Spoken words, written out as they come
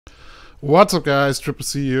What's up guys, Triple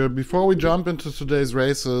C here. Before we jump into today's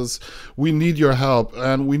races, we need your help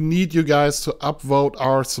and we need you guys to upvote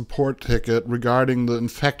our support ticket regarding the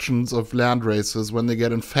infections of land races when they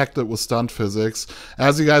get infected with stunt physics.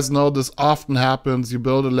 As you guys know, this often happens. You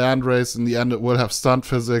build a land race, in the end it will have stunt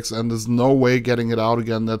physics and there's no way getting it out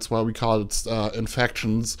again. That's why we call it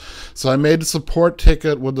infections. So I made a support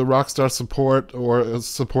ticket with the Rockstar support or a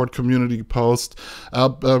support community post.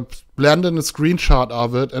 Blend in a screenshot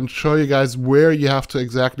of it and show you guys where you have to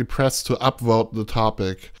exactly press to upvote the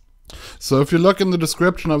topic. So if you look in the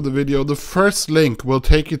description of the video, the first link will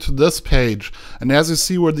take you to this page, and as you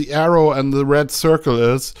see where the arrow and the red circle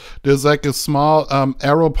is, there's like a small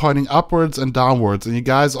arrow pointing upwards and downwards, and you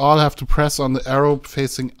guys all have to press on the arrow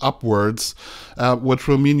facing upwards, which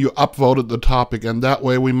will mean you upvoted the topic, and that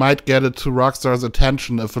way we might get it to Rockstar's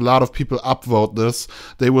attention. If a lot of people upvote this,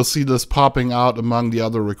 they will see this popping out among the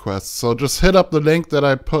other requests. So just hit up the link that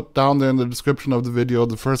I put down there in the description of the video,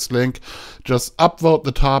 the first link, just upvote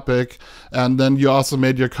the topic. And then you also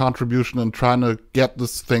made your contribution in trying to get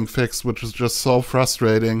this thing fixed, which is just so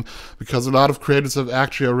frustrating because a lot of creators have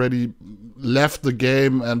actually already left the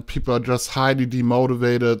game and people are just highly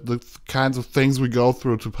demotivated. The kinds of things we go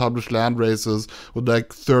through to publish land races with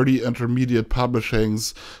like 30 intermediate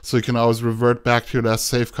publishings, so you can always revert back to your last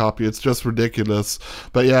save copy. It's just ridiculous.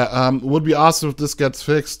 But yeah, it would be awesome if this gets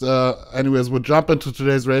fixed. Anyways, we'll jump into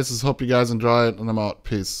today's races. Hope you guys enjoy it, and I'm out.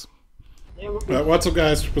 Peace. What's up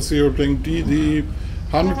guys, Triple C here playing DD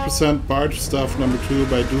 100% barge stuff number 2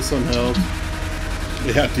 by Do Some Help.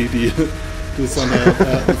 Yeah, DD. Do Some Help.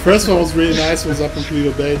 The first one was really nice, it was up in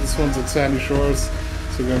Toledo Bay. This one's at Sandy Shores,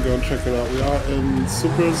 so we're gonna go and check it out. We are in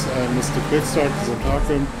Supers. I missed the quick start because I'm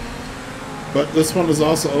talking. But this one is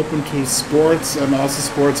also open to sports and also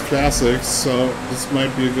sports classics, so this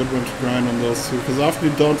might be a good one to grind on those two, because often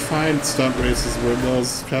you don't find stunt races where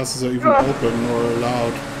those classes are even open or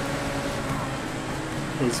allowed.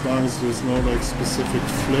 As long as there's no like specific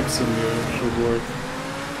flips in there, it should work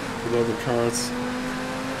with other cars.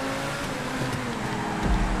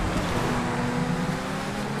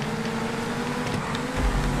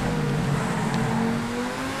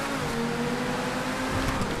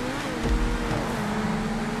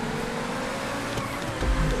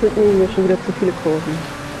 Das sind mir schon wieder zu viele Kurven.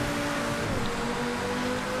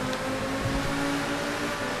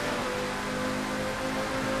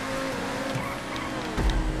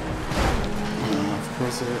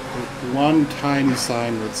 One tiny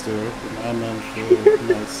sign that's there, and I managed to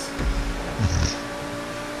nice.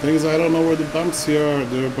 Thing is, I don't know where the bumps here are.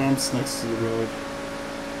 There are bumps next to the road.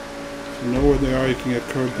 If you know where they are, you can get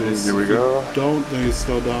curb boosts. Here we go. If you don't, then you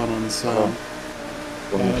slow down on the sign.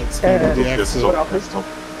 It's gonna be the exit.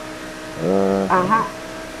 Aha!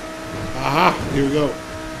 Aha! Here we go.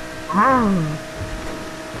 Ah!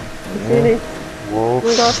 Ich sehe nichts. Whoa. Oh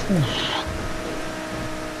mein Gott.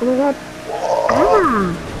 Oh mein Gott.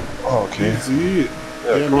 Ah! Oh, okay. Easy.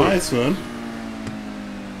 Yeah, cool. Nice, man.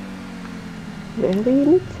 Very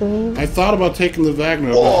nice. I thought about taking the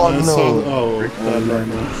Wagner, Oh, but I no. saw the,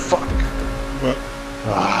 Fuck. But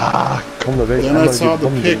Come the way. then I saw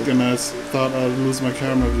the pick and I thought I'd lose my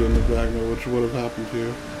camera view in the Wagner, which would have happened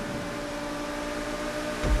here.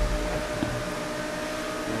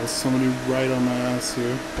 There's somebody right on my ass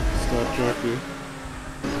here. Stop jockey.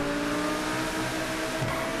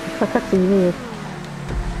 Ich verkacke ihn jetzt.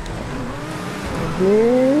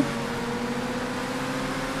 Nee.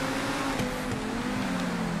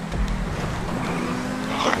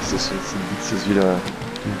 Ach, das ist jetzt wieder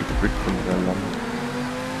gebrickt von der Lampe.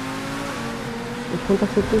 Ich fand das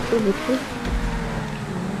jetzt nicht so witzig.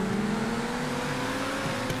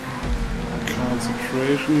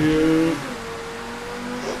 Concentration hier.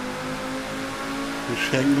 Wir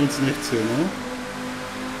schenken uns nichts hier, ne?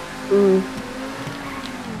 Mhm.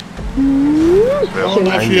 Wäre Oh,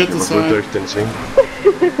 eigentlich hier immer das gut sein. durch den Sing.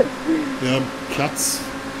 Ja, Platz.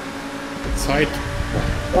 Zeit.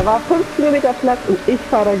 Da war 5 Kilometer Platz und ich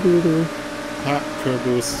fahre dagegen. Ha, curb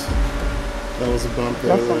boost. That was a bump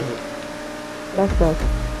there. Lass das. Lass das.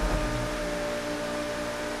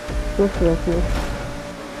 Musst du das nicht.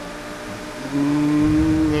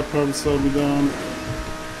 That probably slowed me down.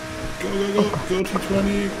 Go, go, go. Go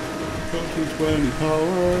T20. Go T20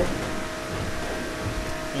 power.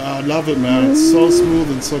 I love it, man. It's so smooth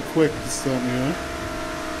and so quick, this stunt here.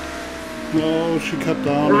 No, she cut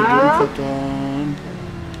down. Didn't cut down.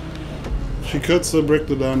 She could still brick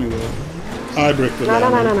the landing, though. I bricked the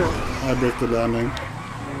landing. No. I bricked the landing.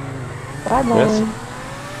 Bye bye.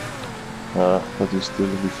 Yes. But you still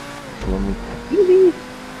before me. Easy.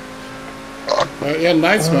 Yeah,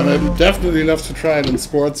 nice man. I'd definitely love to try it in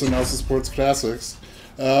sports and also sports classics.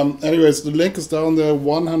 Anyways, the link is down there.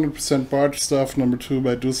 100% barge stuff. Number 2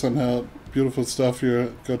 by Dusan Hell. Beautiful stuff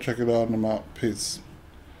here. Go check it out and I'm out. Peace.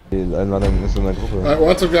 Die Einladung ist in der Gruppe. Alright,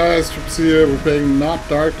 what's up guys? Triple C here. We're playing Not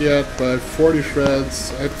Dark Yet by 40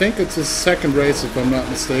 Shreds. I think it's his second race if I'm not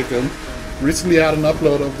mistaken. Recently had an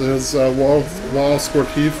upload of his wall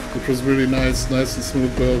sportif, which was really nice and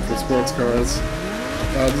smooth build for sports cars.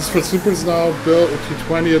 This is for Supers now, built with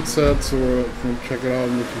T20 it said, so we're going to check it out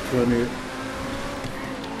in the T20.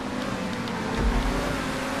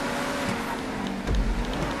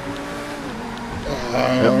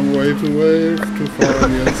 Way too far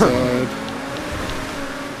on the inside.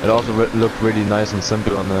 It also looked really nice and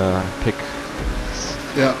simple on the pick.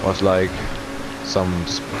 Yeah. It was like some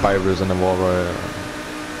spirals in the wall. So,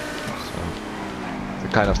 the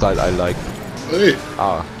kind of style I like. Hey!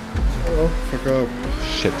 Ah. Oh, fuck up.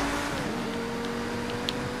 Shit.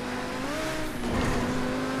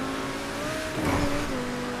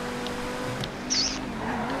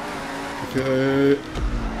 Okay.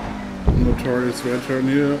 Notorious red turn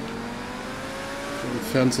here. The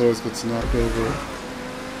fence always gets knocked over.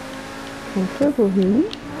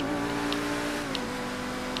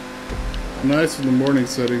 Nice in the morning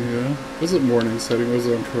setting here. Is it morning setting or is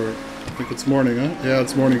it on court? I think it's morning, huh? Yeah,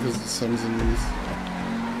 it's morning because the sun's in the east.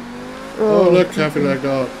 Oh, look, Cafe lagged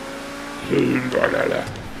out. He's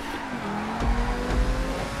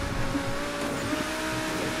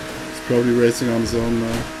probably racing on his own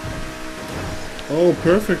now. Oh,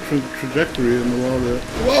 perfect trajectory in the wall there.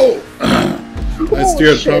 Whoa! I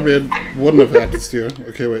steered. Shit. Probably wouldn't have had to steer.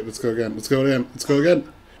 Okay, wait. Let's go again. Let's go again. Let's go again.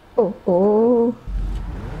 Oh.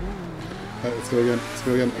 Alright, let's go again. Let's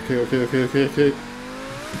go again. Okay.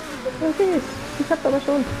 Okay, ich hab aber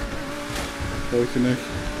schon. Glaube ich dir nicht.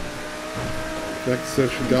 Jack said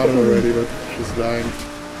she got it already, but she's dying.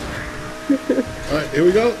 Alright, here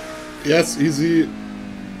we go. Yes, easy.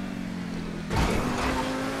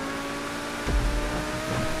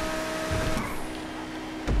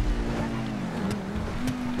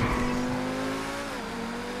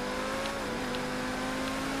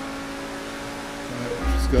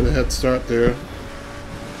 Got a head start there.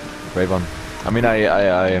 Great one. I mean,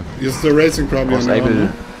 I You're still racing probably was on your able. own,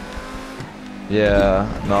 huh? Yeah,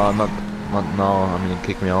 no, not now. I mean, it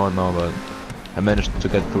kicked me out now, but I managed to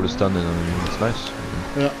get through the stunt, and I mean, it's nice.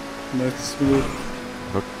 Yeah, nice smooth.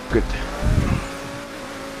 Look good.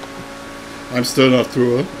 I'm still not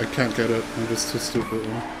through it. I can't get it. I'm just too stupid.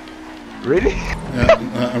 Huh? Really?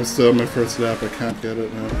 Yeah, I'm still on my first lap. I can't get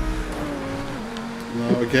it now.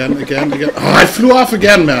 No, again. Oh, I flew off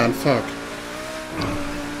again, man. Fuck.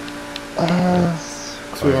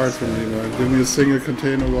 Too hard for me, man. Give me a single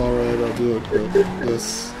container wall ride, I'll do it, but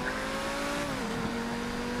this...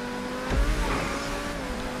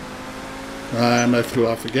 And I flew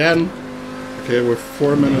off again. Okay, we're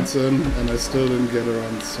 4 minutes in, and I still didn't get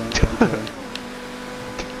around the sun on time.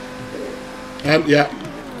 And yeah,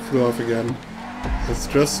 flew off again. It's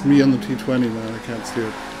just me and the T20, man. I can't steer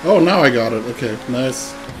it. Oh, now I got it. Okay,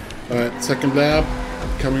 nice. Alright, second lap.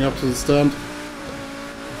 Coming up to the stunt.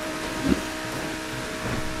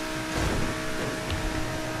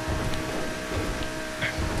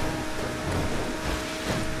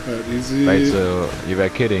 Alright, easy. Wait, so you were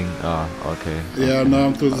kidding? Ah, okay. Yeah, now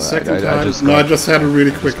I'm through the second I time. just No, I got- just had a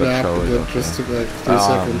really quick got lap. showed, That okay. just took like 3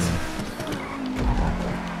 seconds.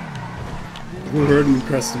 Who heard me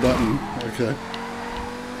press the button? Okay.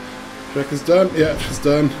 Jack is done. Yeah, she's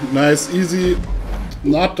done. Nice, easy.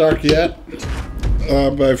 Not dark yet.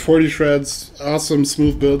 By 40 Shreds. Awesome,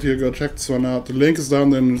 smooth build here. Go check this one out. The link is down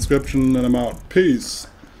there in the description, and I'm out. Peace.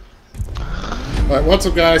 Alright, what's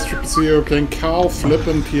up, guys? Triple C here. Playing Cow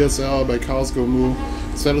Flippin' TSL by Cows Go Moo.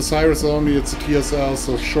 Instead of Cyrus only, it's a TSL,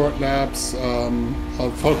 so short laps.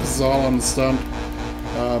 I'll focus all on the stunt.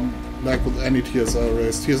 Like with any TSL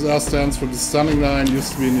race. TSL stands for the stunning line,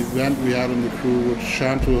 used to be an event we had in the crew, which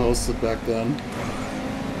Shantu hosted back then.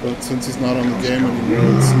 But since he's not on the game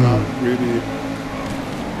anymore, it's not being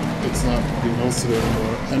hosted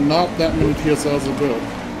anymore. And not that many TSLs are built.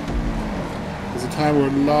 There's a time where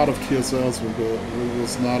a lot of TSLs were built. It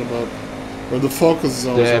was not about, where the focus is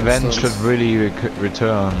always The on event stunts. should really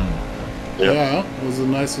return. Yeah, it was a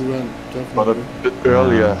nice event, definitely. But A bit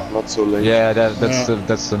earlier, not so late. Yeah, that's Yeah.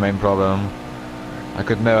 that's the main problem. I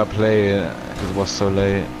could never play because it was so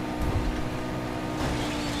late.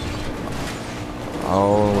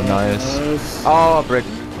 Oh, nice. Nice. Oh, brick.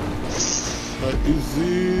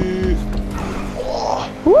 Easy.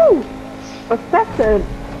 Woo! What's that then?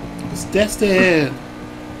 Was das denn?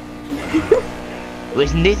 Wo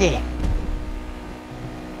ist denn das?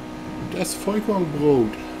 Das Vollkornbrot.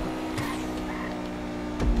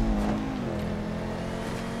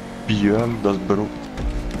 Björn, das Bro.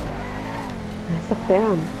 Das ist doch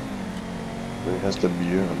Bern. Der heißt der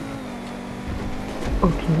Björn.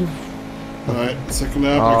 Okay. Alright, second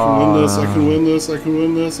up, I can win this, I can win this, I can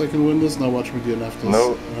win this, I can win this. Now watch me DNF this.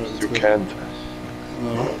 No, Alright, you good. can't.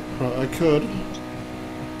 No, I could.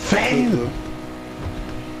 Fail!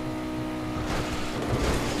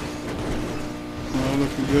 No,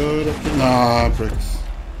 looking good. Nah, bricks.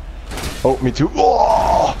 Oh, me too.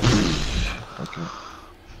 Oh! Okay.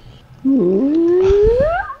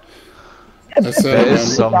 I said There it,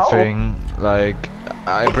 is man. something, like,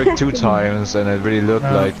 I bricked 2 times and it really looked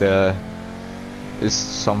like there is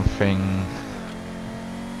something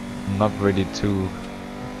not really too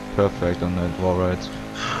perfect on that wall ride.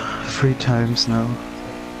 3 times now.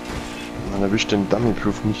 Man erwischt den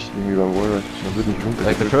Dummy-Proof nicht irgendwie beim Wallride. Man wird nicht runter.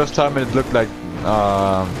 Like the first time it looked like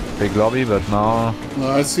big lobby, but now No,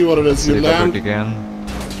 I see what it is. see You it like land, again.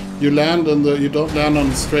 you land in the, you don't land on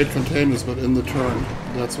the straight containers, but in the turn.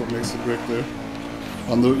 That's what makes it brick there.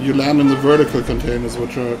 On the, you land in the vertical containers,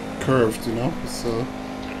 which are curved, you know. So,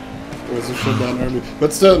 whereas you should land early.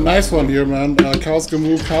 But still, nice one here, man. Cow's gonna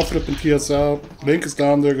move, cow flip and TSL. Link is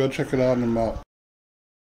down there. Go check it out and I'm out.